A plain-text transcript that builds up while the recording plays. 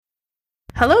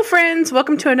Hello, friends.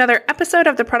 Welcome to another episode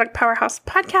of the Product Powerhouse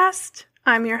podcast.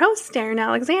 I'm your host, Erin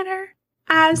Alexander.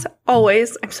 As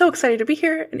always, I'm so excited to be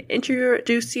here and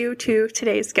introduce you to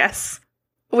today's guests,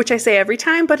 which I say every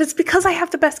time, but it's because I have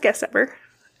the best guests ever.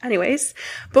 Anyways,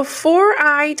 before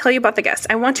I tell you about the guests,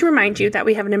 I want to remind you that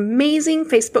we have an amazing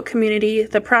Facebook community,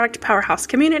 the Product Powerhouse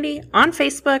community on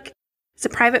Facebook. It's a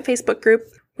private Facebook group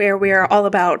where we are all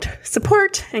about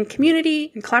support and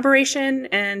community and collaboration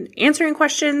and answering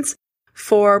questions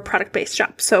for product-based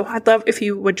shops. So I'd love if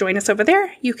you would join us over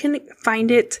there. You can find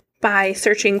it by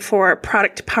searching for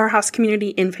Product Powerhouse Community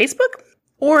in Facebook,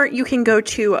 or you can go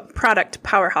to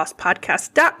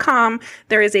productpowerhousepodcast.com.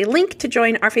 There is a link to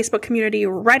join our Facebook community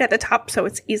right at the top, so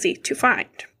it's easy to find.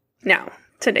 Now,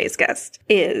 today's guest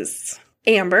is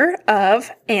Amber of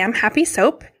Am Happy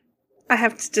Soap. I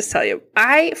have to just tell you,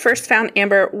 I first found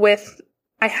Amber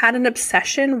I had an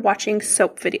obsession watching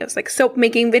soap videos, like soap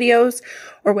making videos,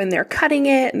 or when they're cutting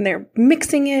it and they're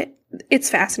mixing it. It's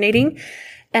fascinating.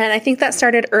 And I think that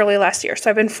started early last year.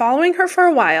 So I've been following her for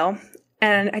a while,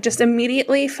 and I just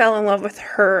immediately fell in love with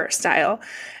her style.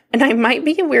 And I might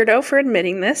be a weirdo for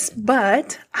admitting this,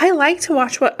 but I like to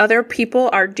watch what other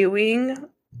people are doing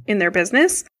in their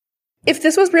business. If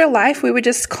this was real life, we would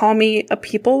just call me a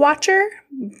people watcher,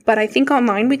 but I think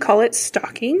online we call it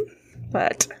stalking,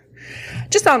 but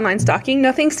just online stalking,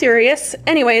 nothing serious.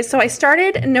 Anyways, so I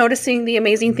started noticing the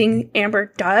amazing thing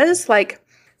Amber does. Like,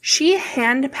 she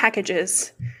hand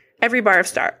packages every bar of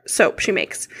soap she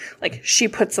makes. Like, she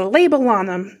puts a label on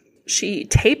them. She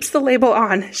tapes the label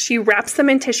on. She wraps them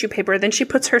in tissue paper. Then she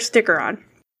puts her sticker on.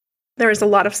 There is a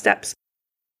lot of steps.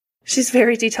 She's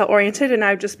very detail oriented, and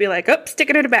I would just be like, oh, stick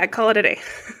it in a bag, call it a day.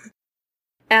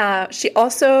 She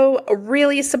also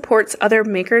really supports other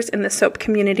makers in the soap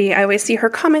community. I always see her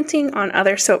commenting on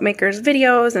other soap makers'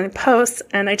 videos and posts,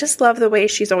 and I just love the way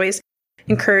she's always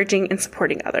encouraging and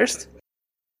supporting others.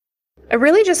 I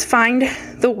really just find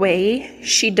the way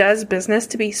she does business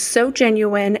to be so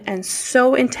genuine and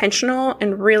so intentional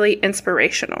and really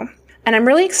inspirational. And I'm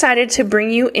really excited to bring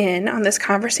you in on this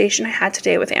conversation I had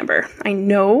today with Amber. I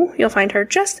know you'll find her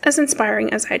just as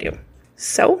inspiring as I do.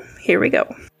 So here we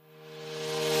go.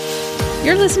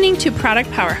 You're listening to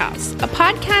Product Powerhouse, a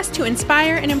podcast to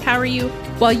inspire and empower you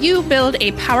while you build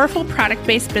a powerful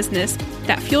product-based business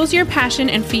that fuels your passion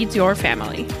and feeds your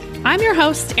family. I'm your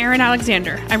host, Erin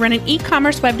Alexander. I run an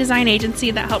e-commerce web design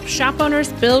agency that helps shop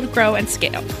owners build, grow, and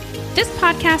scale. This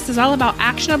podcast is all about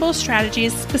actionable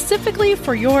strategies specifically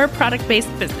for your product-based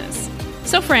business.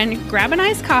 So friend, grab an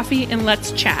iced coffee and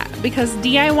let's chat, because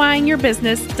DIYing your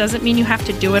business doesn't mean you have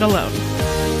to do it alone.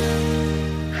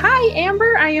 Hi,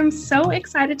 Amber. I am so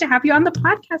excited to have you on the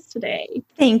podcast today.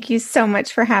 Thank you so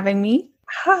much for having me.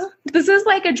 This is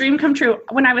like a dream come true.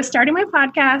 When I was starting my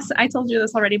podcast, I told you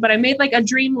this already, but I made like a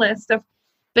dream list of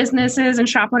businesses and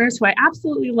shop owners who I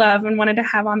absolutely love and wanted to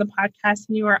have on the podcast.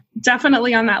 And you are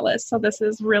definitely on that list. So this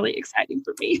is really exciting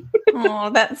for me. Oh,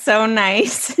 that's so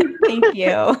nice. Thank you.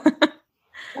 I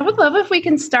would love if we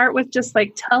can start with just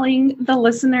like telling the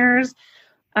listeners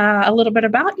a little bit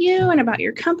about you and about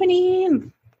your company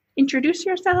and introduce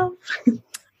yourself.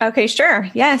 Okay, sure.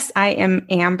 Yes, I am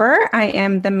Amber. I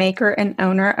am the maker and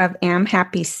owner of Am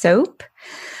Happy Soap.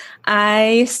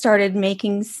 I started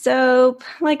making soap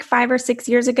like 5 or 6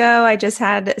 years ago.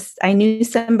 I knew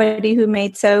somebody who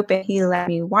made soap, and he let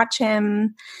me watch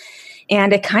him.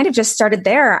 And it kind of just started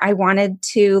there. I wanted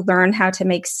to learn how to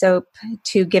make soap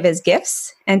to give as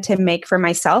gifts and to make for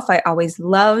myself. I always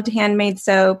loved handmade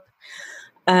soap.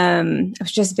 I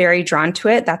was just very drawn to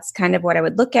it. That's kind of what I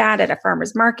would look at a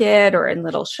farmer's market or in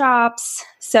little shops.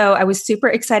 So I was super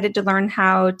excited to learn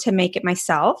how to make it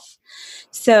myself.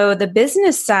 So the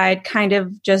business side kind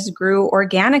of just grew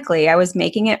organically. I was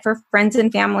making it for friends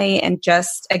and family, and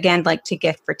just, again, like to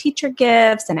gift for teacher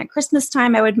gifts. And at Christmas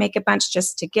time, I would make a bunch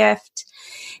just to gift.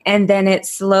 And then it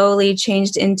slowly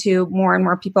changed into more and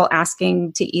more people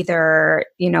asking to either,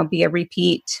 be a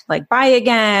repeat, like buy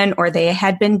again, or they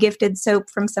had been gifted soap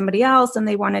from somebody else and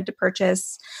they wanted to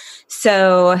purchase.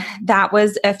 So that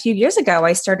was a few years ago.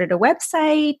 I started a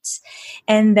website,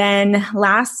 and then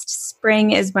last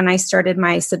spring is when I started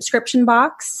my subscription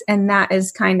box. And that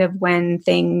is kind of when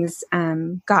things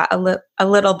got a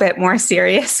little bit more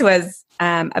serious, was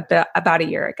about a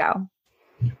year ago.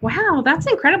 Wow, that's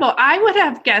incredible. I would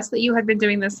have guessed that you had been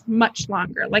doing this much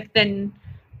longer,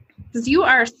 because you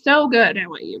are so good at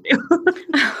what you do.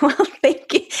 Well,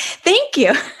 thank you. Thank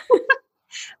you.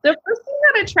 The first thing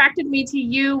that attracted me to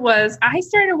you was I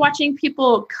started watching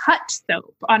people cut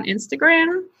soap on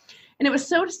Instagram, and it was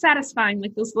so satisfying,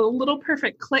 like those little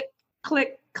perfect click,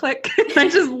 click, click. I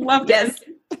just loved it.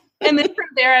 And then from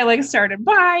there, I like started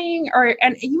buying,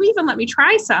 and you even let me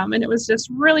try some, and it was just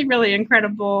really, really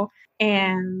incredible.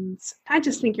 And I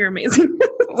just think you're amazing.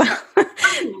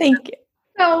 Thank you.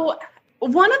 So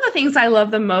one of the things I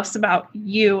love the most about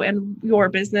you and your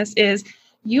business is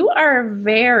you are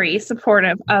very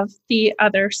supportive of the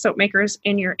other soap makers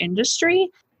in your industry.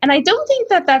 And I don't think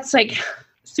that that's like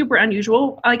super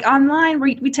unusual. Like online,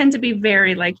 we tend to be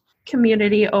very like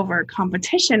community over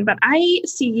competition, but I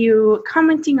see you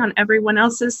commenting on everyone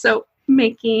else's soap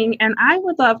making. And I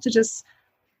would love to just,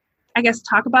 I guess,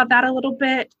 talk about that a little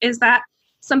bit. Is that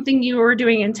something you were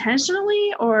doing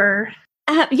intentionally, or?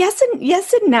 Yes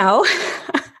and no.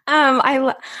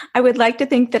 I would like to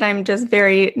think that I'm just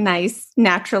very nice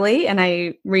naturally, and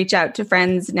I reach out to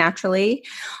friends naturally.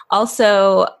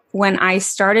 Also, when I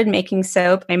started making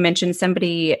soap, I mentioned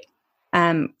somebody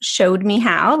showed me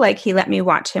how, like he let me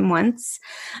watch him once.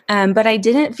 But I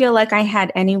didn't feel like I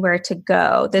had anywhere to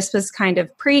go. This was kind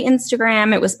of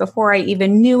pre-Instagram. It was before I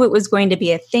even knew it was going to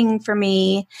be a thing for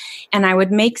me. And I would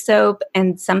make soap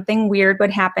and something weird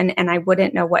would happen and I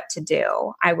wouldn't know what to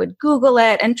do. I would Google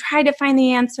it and try to find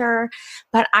the answer.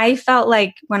 But I felt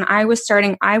like when I was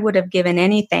starting, I would have given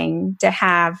anything to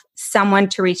have someone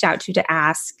to reach out to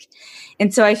ask.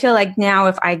 And so I feel like now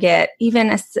if I get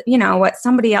even what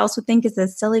somebody else would think is a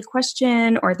silly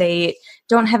question, or they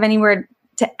don't have anywhere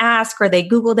to ask, or they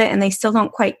Googled it and they still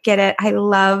don't quite get it, I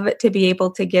love to be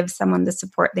able to give someone the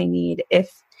support they need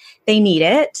if they need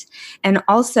it. And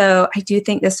also, I do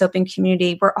think the soaping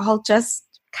community, we're all just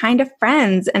kind of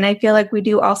friends. And I feel like we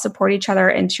do all support each other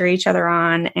and cheer each other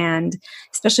on. And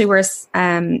especially where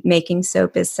making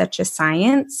soap is such a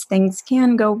science, things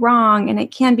can go wrong and it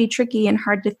can be tricky and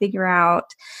hard to figure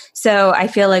out. So I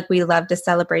feel like we love to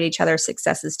celebrate each other's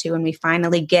successes too. When we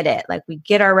finally get it, like we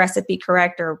get our recipe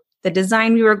correct or the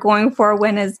design we were going for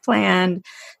went as planned.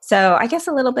 So I guess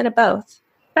a little bit of both.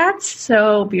 That's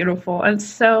so beautiful and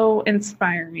so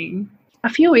inspiring. A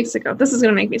few weeks ago, this is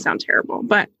going to make me sound terrible,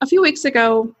 but a few weeks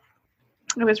ago,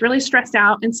 I was really stressed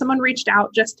out and someone reached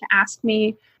out just to ask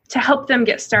me to help them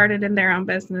get started in their own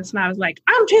business. And I was like,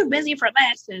 I'm too busy for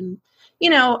this. And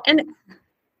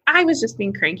I was just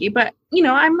being cranky, but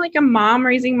I'm like a mom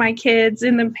raising my kids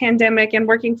in the pandemic and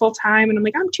working full time. And I'm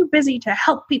like, I'm too busy to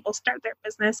help people start their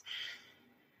business.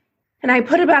 And I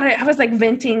put about it, I was like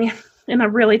venting in a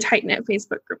really tight knit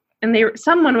Facebook group. And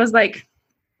someone was like,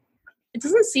 it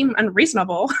doesn't seem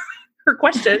unreasonable, her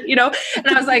question, and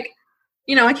I was like,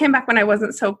 I came back when I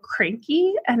wasn't so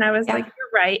cranky and I was like,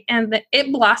 you're right. And it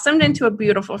blossomed into a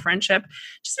beautiful friendship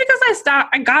just because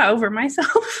I got over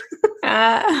myself,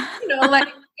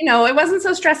 it wasn't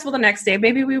so stressful the next day.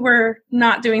 Maybe we were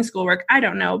not doing schoolwork. I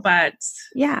don't know, but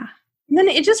yeah. And then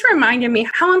it just reminded me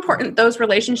how important those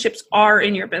relationships are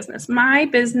in your business. My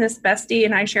business bestie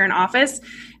and I share an office,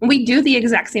 and we do the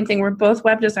exact same thing. We're both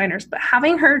web designers, but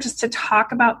having her just to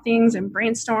talk about things and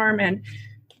brainstorm and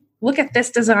look at this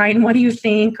design, what do you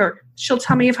think? Or she'll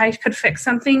tell me if I could fix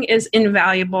something is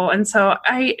invaluable. And so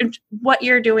what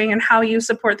you're doing and how you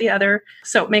support the other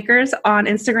soap makers on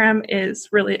Instagram is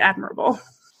really admirable.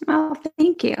 Oh,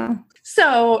 thank you.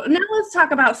 So now let's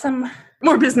talk about some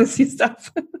more businessy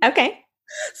stuff. Okay.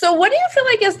 So what do you feel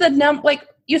like is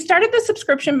you started the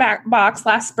subscription box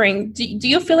last spring. Do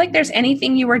you feel like there's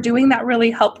anything you were doing that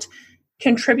really helped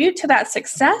contribute to that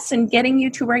success and getting you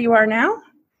to where you are now?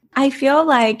 I feel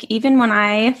like even when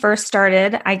I first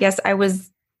started, I guess I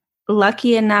was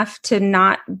lucky enough to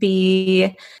not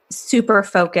be super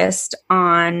focused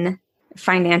on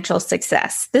financial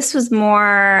success. This was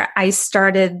more, I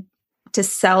started to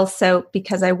sell soap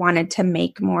because I wanted to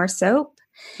make more soap.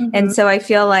 Mm-hmm. And so I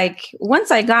feel like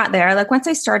once I got there, like once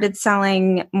I started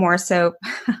selling more soap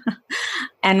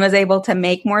and was able to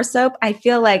make more soap, I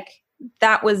feel like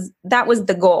that was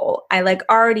the goal. I like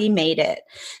already made it.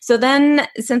 So then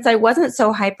since I wasn't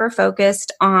so hyper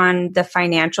focused on the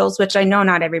financials, which I know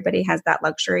not everybody has that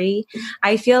luxury,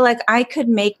 I feel like I could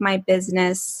make my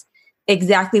business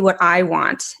exactly what I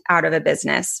want out of a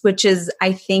business, which is,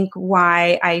 I think,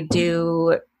 why I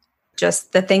do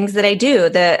just the things that I do,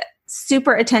 the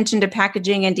super attention to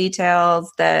packaging and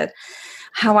details,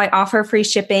 how I offer free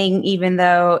shipping, even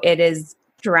though it is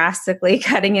drastically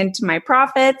cutting into my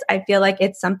profits. I feel like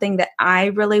it's something that I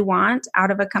really want out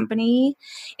of a company.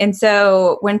 And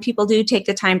so when people do take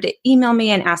the time to email me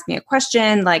and ask me a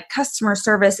question, like customer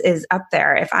service is up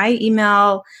there. If I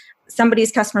email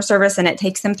somebody's customer service and it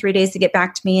takes them 3 days to get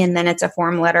back to me, and then it's a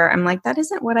form letter. I'm like, that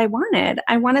isn't what I wanted.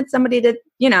 I wanted somebody to,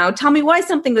 tell me why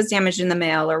something was damaged in the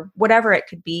mail or whatever it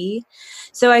could be.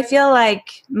 So I feel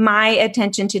like my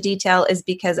attention to detail is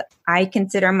because I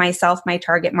consider myself my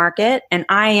target market, and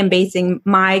I am basing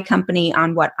my company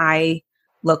on what I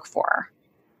look for.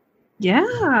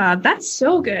 Yeah, that's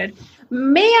so good.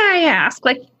 May I ask,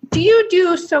 do you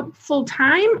do soap full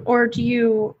time, or do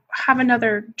you have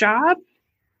another job?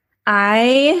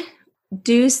 I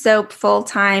do soap full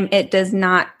time. It does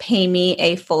not pay me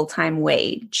a full-time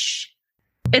wage.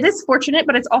 It is fortunate,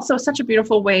 but it's also such a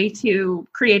beautiful way to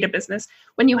create a business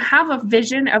when you have a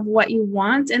vision of what you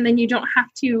want, and then you don't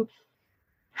have to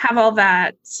have all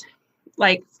that,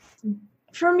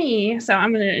 for me, so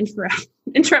I'm going to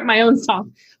interrupt my own talk.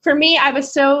 For me, I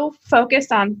was so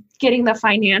focused on getting the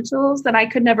financials that I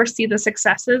could never see the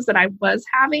successes that I was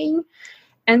having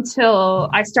until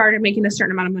I started making a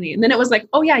certain amount of money. And then it was like,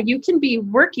 oh yeah, you can be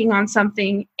working on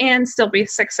something and still be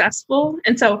successful.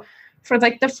 And so for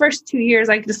the first 2 years,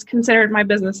 I just considered my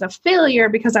business a failure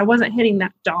because I wasn't hitting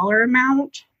that dollar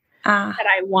amount that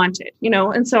I wanted,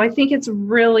 And so I think it's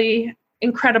really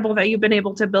incredible that you've been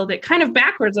able to build it kind of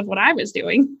backwards of what I was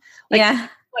doing.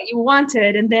 What you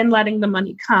wanted and then letting the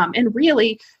money come, and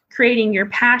really creating your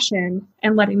passion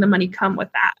and letting the money come with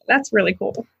that. That's really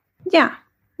cool. Yeah.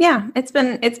 Yeah, it's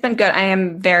been good. I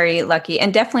am very lucky.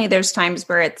 And definitely there's times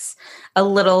where it's a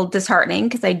little disheartening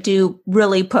because I do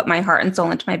really put my heart and soul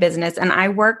into my business, and I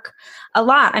work a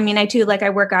lot. I mean, I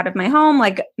work out of my home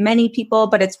like many people,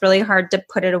 but it's really hard to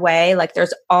put it away.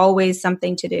 There's always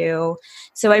something to do.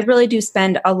 So I really do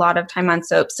spend a lot of time on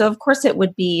soap. So of course it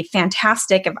would be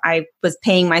fantastic if I was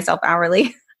paying myself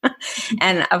hourly.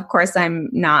 And of course I'm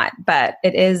not, but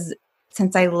it is,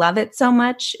 since I love it so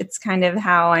much, it's kind of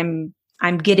how I'm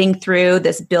getting through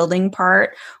this building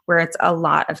part where it's a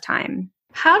lot of time.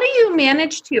 How do you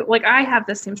manage to, I have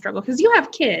the same struggle because you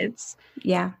have kids.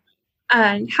 Yeah.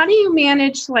 How do you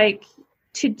manage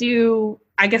to do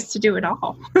it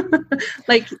all?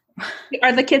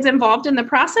 Are the kids involved in the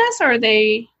process, or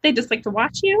they just like to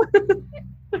watch you?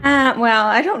 Well,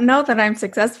 I don't know that I'm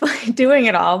successfully doing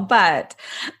it all, but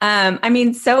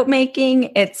soap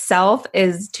making itself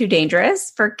is too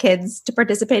dangerous for kids to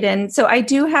participate in. So I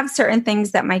do have certain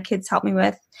things that my kids help me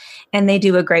with, and they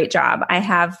do a great job. I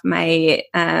have my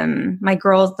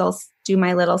girls, they'll do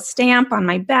my little stamp on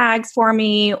my bags for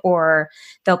me, or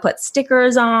they'll put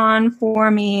stickers on for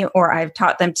me, or I've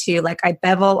taught them to, I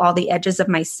bevel all the edges of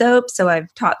my soap. So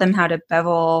I've taught them how to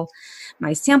bevel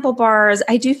my sample bars.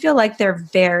 I do feel like they're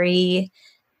very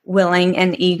willing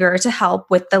and eager to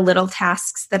help with the little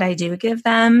tasks that I do give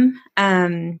them.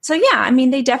 So yeah,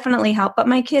 they definitely help. But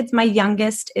my kids, my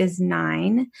youngest is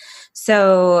 9.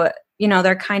 So,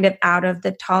 they're kind of out of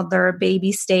the toddler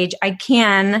baby stage. I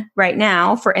can right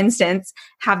now, for instance,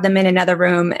 have them in another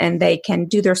room and they can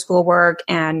do their schoolwork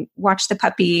and watch the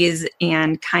puppies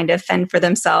and kind of fend for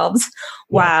themselves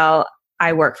while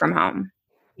I work from home.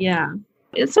 Yeah.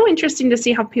 It's so interesting to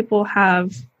see how people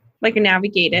have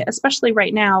navigate it, especially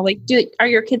right now. Are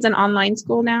your kids in online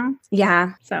school now?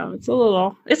 Yeah. So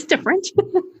it's different.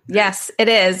 Yes, it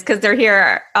is, because they're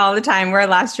here all the time. Where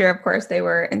last year, of course, they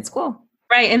were in school.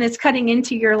 Right. And it's cutting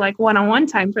into your one-on-one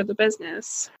time for the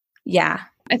business. Yeah.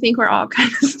 I think we're all kind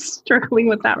of struggling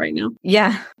with that right now.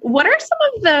 Yeah. What are some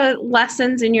of the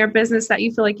lessons in your business that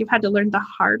you feel like you've had to learn the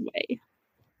hard way?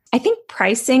 I think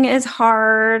pricing is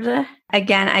hard.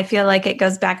 Again, I feel like it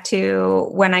goes back to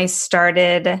when I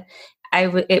started,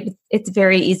 it's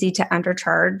very easy to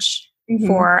undercharge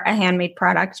for a handmade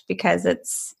product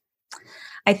because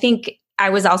I think I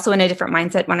was also in a different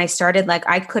mindset when I started.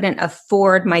 I couldn't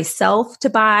afford myself to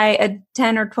buy a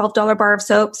 $10 or $12 bar of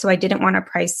soap. So I didn't want to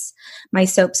price my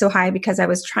soap so high because I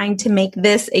was trying to make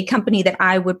this a company that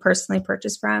I would personally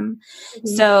purchase from.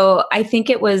 So I think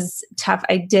it was tough.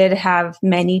 I did have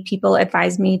many people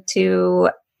advise me to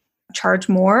charge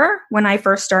more when I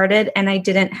first started, and I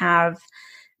didn't have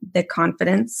the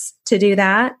confidence to do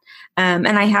that. And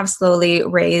I have slowly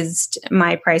raised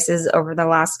my prices over the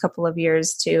last couple of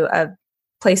years to a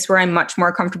place where I'm much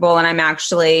more comfortable and I'm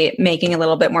actually making a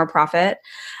little bit more profit.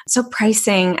 So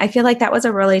pricing, I feel like that was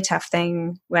a really tough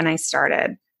thing when I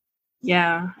started.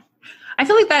 Yeah. I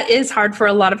feel like that is hard for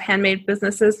a lot of handmade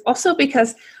businesses, also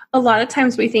because a lot of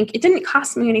times we think it didn't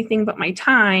cost me anything but my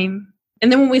time.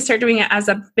 And then when we start doing it as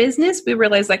a business, we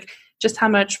realize just how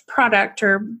much product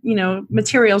or,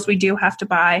 materials we do have to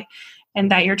buy,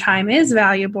 and that your time is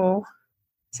valuable.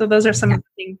 So those are some of the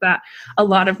things that a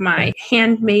lot of my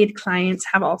handmade clients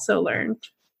have also learned.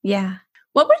 Yeah.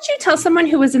 What would you tell someone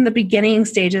who was in the beginning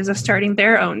stages of starting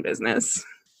their own business?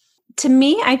 To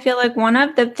me, I feel like one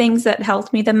of the things that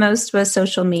helped me the most was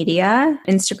social media.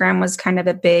 Instagram was kind of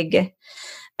a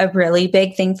really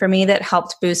big thing for me that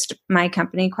helped boost my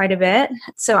company quite a bit.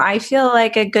 So I feel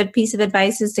like a good piece of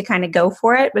advice is to kind of go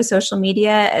for it with social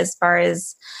media as far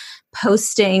as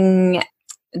posting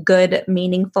good,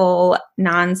 meaningful,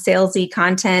 non-salesy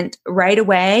content right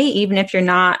away, even if you're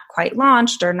not quite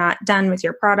launched or not done with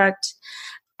your product.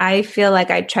 I feel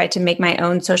like I try to make my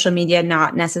own social media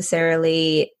not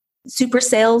necessarily super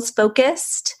sales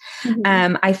focused.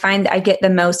 I find that I get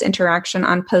the most interaction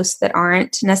on posts that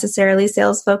aren't necessarily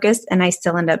sales focused, and I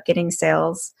still end up getting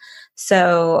sales.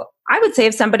 So I would say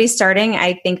if somebody's starting,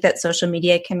 I think that social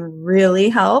media can really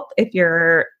help if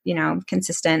you're,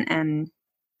 consistent and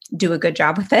do a good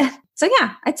job with it. So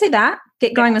yeah, I'd say that.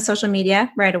 Get going with social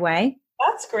media right away.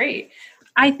 That's great.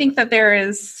 I think that there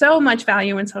is so much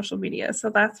value in social media. So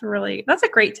that's a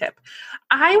great tip.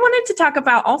 I wanted to talk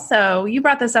about also, you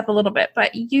brought this up a little bit,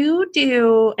 but you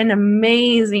do an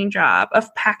amazing job of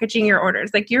packaging your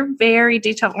orders. Like, you're very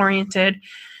detail oriented.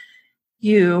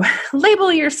 You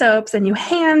label your soaps and you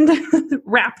hand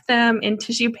wrap them in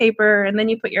tissue paper, and then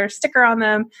you put your sticker on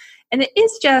them. And it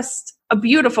is just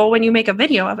beautiful when you make a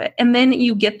video of it. And then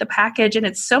you get the package, and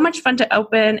it's so much fun to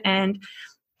open and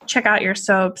check out your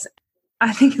soaps.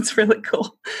 I think it's really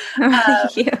cool.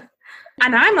 Thank you.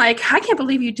 And I'm like, I can't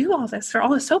believe you do all this for all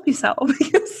the soap you sell,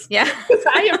 because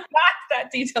I am not that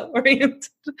detail oriented.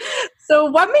 So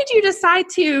what made you decide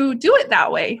to do it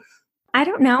that way? I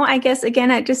don't know. I guess, again,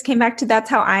 it just came back to that's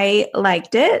how I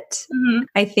liked it. Mm-hmm.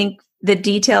 I think the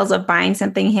details of buying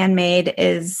something handmade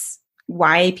is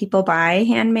why people buy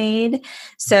handmade.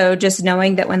 So just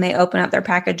knowing that when they open up their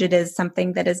package, it is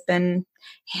something that has been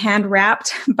hand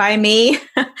wrapped by me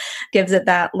gives it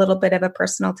that little bit of a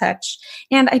personal touch.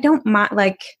 And I don't mind,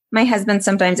 like, my husband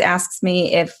sometimes asks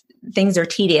me if things are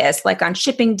tedious, like on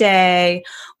shipping day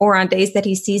or on days that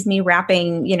he sees me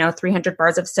wrapping, 300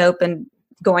 bars of soap and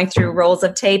going through rolls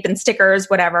of tape and stickers,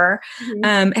 whatever.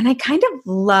 Mm-hmm. And I kind of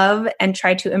love and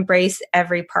try to embrace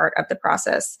every part of the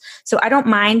process. So I don't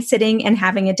mind sitting and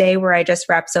having a day where I just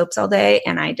wrap soaps all day,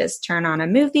 and I just turn on a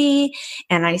movie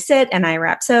and I sit and I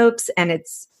wrap soaps, and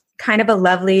it's kind of a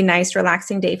lovely, nice,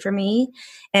 relaxing day for me.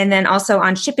 And then also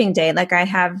on shipping day, like, I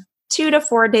have 2 to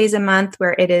 4 days a month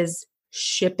where it is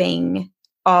shipping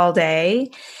all day.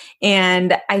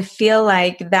 And I feel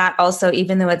like that also,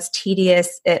 even though it's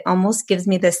tedious, it almost gives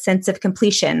me this sense of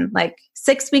completion. Like,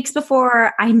 6 weeks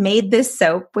before, I made this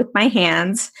soap with my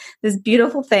hands, this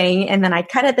beautiful thing. And then I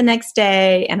cut it the next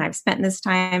day, and I've spent this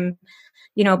time,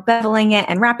 beveling it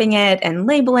and wrapping it and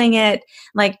labeling it,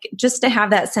 like, just to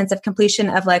have that sense of completion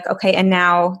of like, okay, and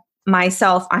now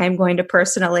myself, I am going to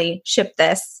personally ship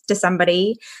this to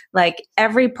somebody. Like,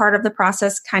 every part of the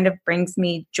process kind of brings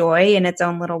me joy in its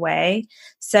own little way.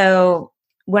 So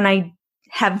when I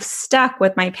have stuck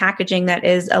with my packaging that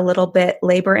is a little bit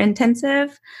labor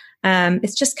intensive,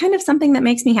 it's just kind of something that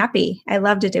makes me happy. I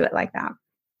love to do it like that.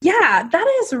 Yeah,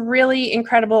 that is really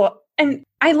incredible. And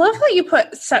I love that you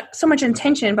put so much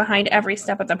intention behind every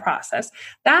step of the process.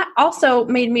 That also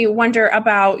made me wonder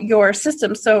about your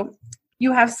system. So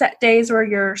you have set days where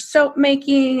you're soap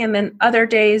making, and then other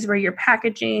days where you're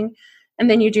packaging, and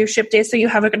then you do ship days. So you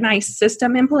have a nice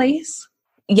system in place.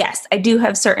 Yes, I do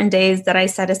have certain days that I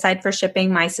set aside for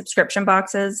shipping my subscription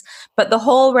boxes, but the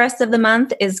whole rest of the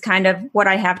month is kind of what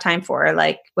I have time for,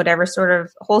 like whatever sort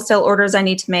of wholesale orders I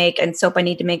need to make and soap I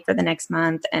need to make for the next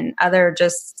month, and other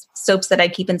just soaps that I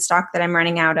keep in stock that I'm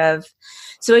running out of.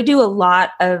 So I do a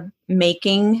lot of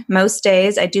making most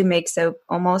days. I do make soap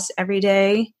almost every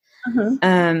day.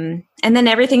 Mm-hmm. And then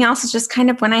everything else is just kind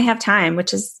of when I have time,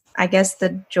 which is, I guess,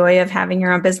 the joy of having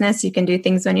your own business. You can do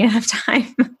things when you have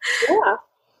time. Yeah.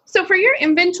 So for your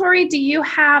inventory, do you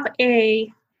have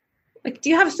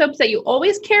soaps that you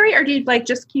always carry, or do you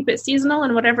just keep it seasonal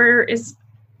and whatever is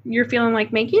you're feeling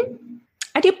like making?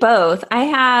 I do both. I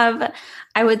have,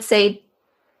 I would say,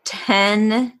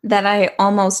 10 that I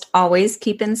almost always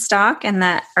keep in stock, and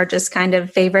that are just kind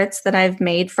of favorites that I've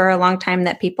made for a long time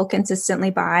that people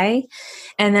consistently buy.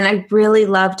 And then I really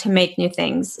love to make new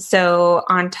things. So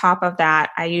on top of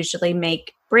that, I usually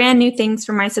make brand new things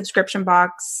for my subscription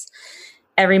box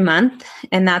every month.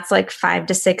 And that's like 5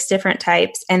 to 6 different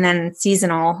types, and then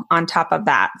seasonal on top of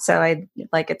that. So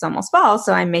it's almost fall.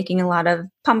 So I'm making a lot of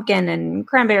pumpkin and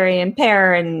cranberry and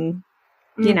pear and,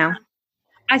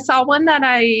 I saw one that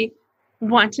I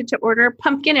wanted to order,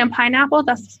 pumpkin and pineapple.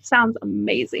 That sounds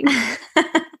amazing.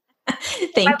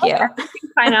 Thank you.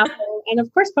 Pineapple and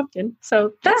of course pumpkin.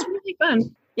 So that's really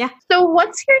fun. Yeah. So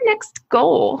what's your next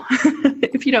goal,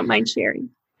 if you don't mind sharing?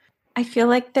 I feel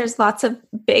like there's lots of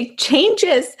big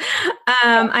changes.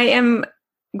 I am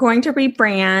going to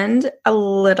rebrand a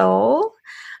little,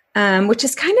 which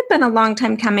has kind of been a long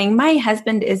time coming. My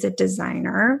husband is a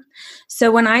designer.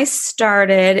 So when I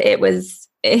started,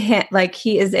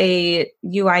 he is a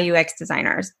UI UX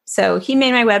designer. So he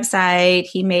made my website,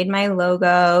 he made my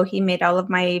logo, he made all of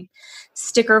my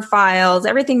sticker files,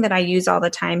 everything that I use all the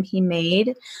time he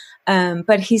made.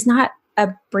 But he's not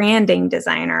a branding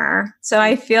designer. So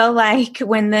I feel like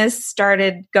when this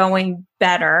started going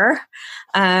better,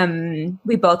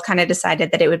 we both kind of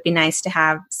decided that it would be nice to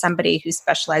have somebody who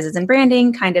specializes in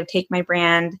branding kind of take my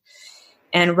brand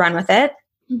and run with it.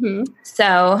 Mm-hmm.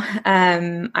 So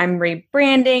I'm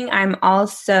rebranding. I'm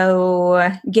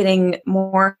also getting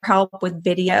more help with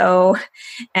video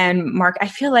and I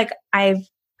feel like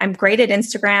I'm great at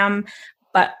Instagram,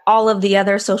 but all of the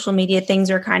other social media things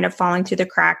are kind of falling through the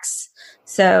cracks.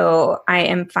 So I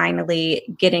am finally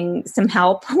getting some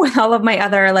help with all of my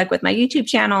other, like with my YouTube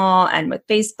channel and with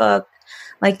Facebook,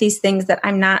 like these things that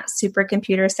I'm not super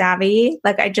computer savvy.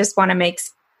 Like I just want to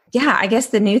I guess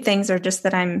the new things are just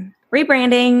that I'm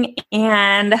rebranding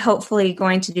and hopefully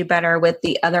going to do better with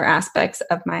the other aspects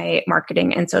of my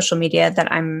marketing and social media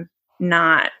that I'm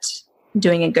not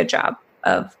doing a good job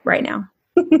of right now.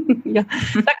 Yeah,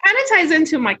 that kind of ties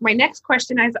into my next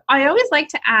question. I always like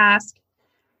to ask,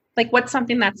 like, what's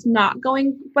something that's not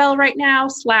going well right now,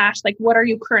 / like, what are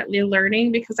you currently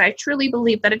learning? Because I truly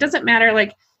believe that it doesn't matter,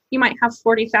 like, you might have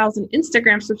 40,000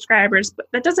 Instagram subscribers, but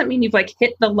that doesn't mean you've, like,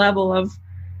 hit the level of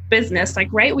business, like,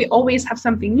 right? We always have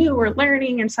something new we're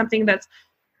learning and something that's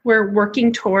we're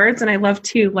working towards. And I love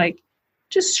to, like,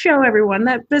 just show everyone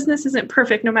that business isn't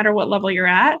perfect no matter what level you're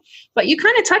at. But you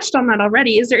kind of touched on that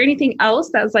already. Is there anything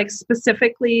else that's, like,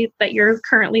 specifically that you're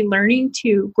currently learning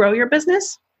to grow your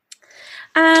business?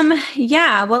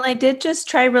 Yeah, well, I did just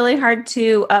try really hard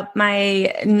to up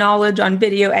my knowledge on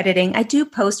video editing. I do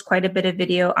post quite a bit of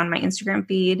video on my Instagram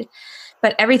feed,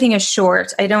 but everything is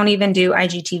short. I don't even do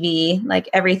IGTV. Like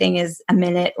everything is a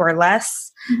minute or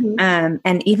less. Mm-hmm.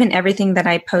 And even everything that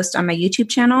I post on my YouTube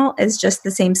channel is just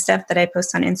the same stuff that I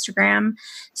post on Instagram.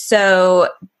 So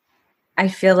I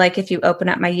feel like if you open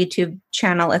up my YouTube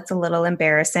channel, it's a little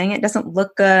embarrassing. It doesn't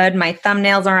look good. My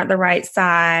thumbnails aren't the right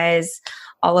size,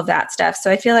 all of that stuff. So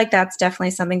I feel like that's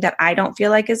definitely something that I don't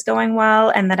feel like is going well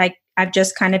and that I've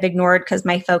just kind of ignored because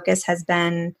my focus has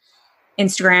been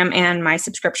Instagram and my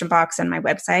subscription box and my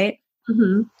website.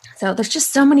 Mm-hmm. So there's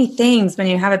just so many things when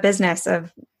you have a business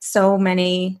of so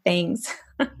many things.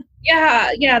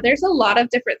 Yeah. There's a lot of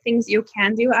different things you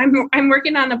can do. I'm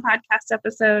working on a podcast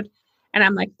episode and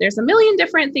I'm like, there's a million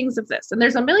different things of this and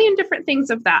there's a million different things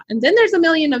of that. And then there's a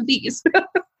million of these.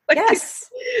 Like, yes.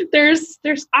 There's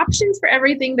options for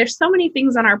everything. There's so many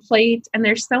things on our plate and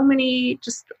there's so many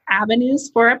just avenues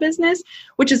for a business,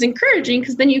 which is encouraging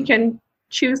because then you can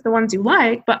choose the ones you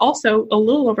like, but also a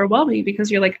little overwhelming because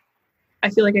you're like, I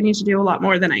feel like I need to do a lot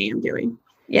more than I am doing.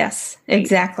 Yes,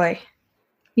 exactly.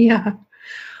 Yeah.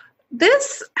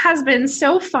 This has been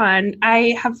so fun.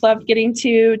 I have loved getting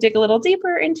to dig a little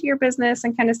deeper into your business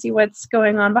and kind of see what's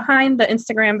going on behind the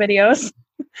Instagram videos.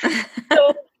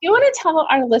 So you want to tell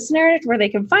our listeners where they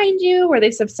can find you, where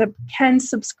they can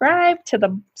subscribe to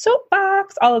the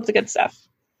Soapbox, all of the good stuff.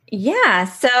 Yeah.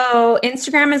 So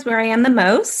Instagram is where I am the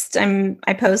most.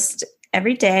 I post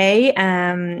every day,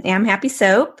 Am Happy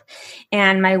Soap.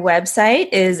 And my website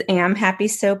is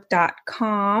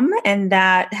amhappysoap.com. And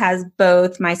that has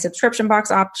both my subscription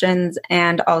box options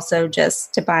and also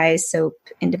just to buy soap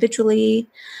individually.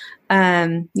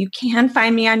 You can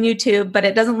find me on YouTube, but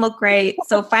it doesn't look great.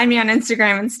 So find me on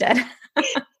Instagram instead.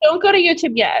 Don't go to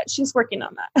YouTube yet. She's working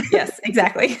on that. Yes,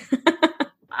 exactly.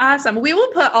 Awesome. We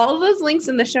will put all of those links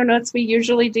in the show notes we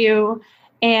usually do.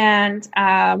 And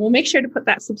we'll make sure to put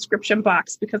that subscription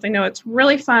box because I know it's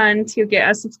really fun to get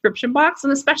a subscription box.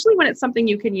 And especially when it's something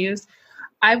you can use.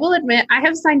 I will admit, I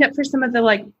have signed up for some of the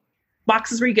like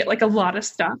boxes where you get like a lot of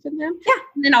stuff in them. Yeah.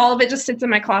 And then all of it just sits in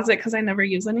my closet because I never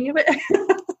use any of it.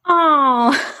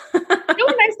 Oh, it's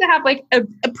really nice to have like a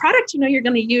product you know you're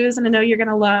going to use and I know you're going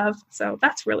to love. So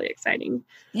that's really exciting.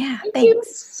 Yeah. Thank you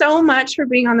so much for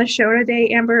being on the show today,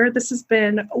 Amber. This has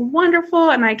been wonderful.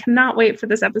 And I cannot wait for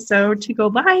this episode to go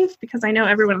live because I know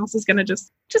everyone else is going to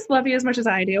just love you as much as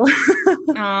I do.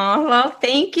 Oh, well,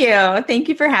 thank you. Thank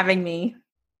you for having me.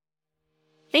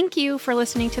 Thank you for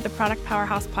listening to the Product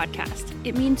Powerhouse podcast.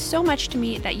 It means so much to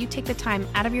me that you take the time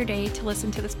out of your day to listen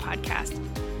to this podcast.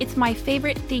 It's my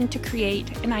favorite thing to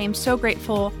create, and I am so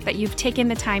grateful that you've taken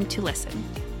the time to listen.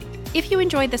 If you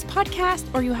enjoyed this podcast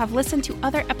or you have listened to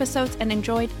other episodes and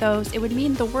enjoyed those, it would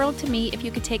mean the world to me if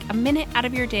you could take a minute out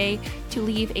of your day to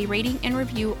leave a rating and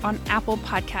review on Apple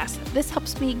Podcasts. This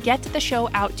helps me get the show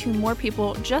out to more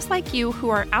people just like you who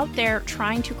are out there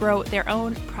trying to grow their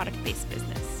own product-based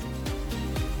business.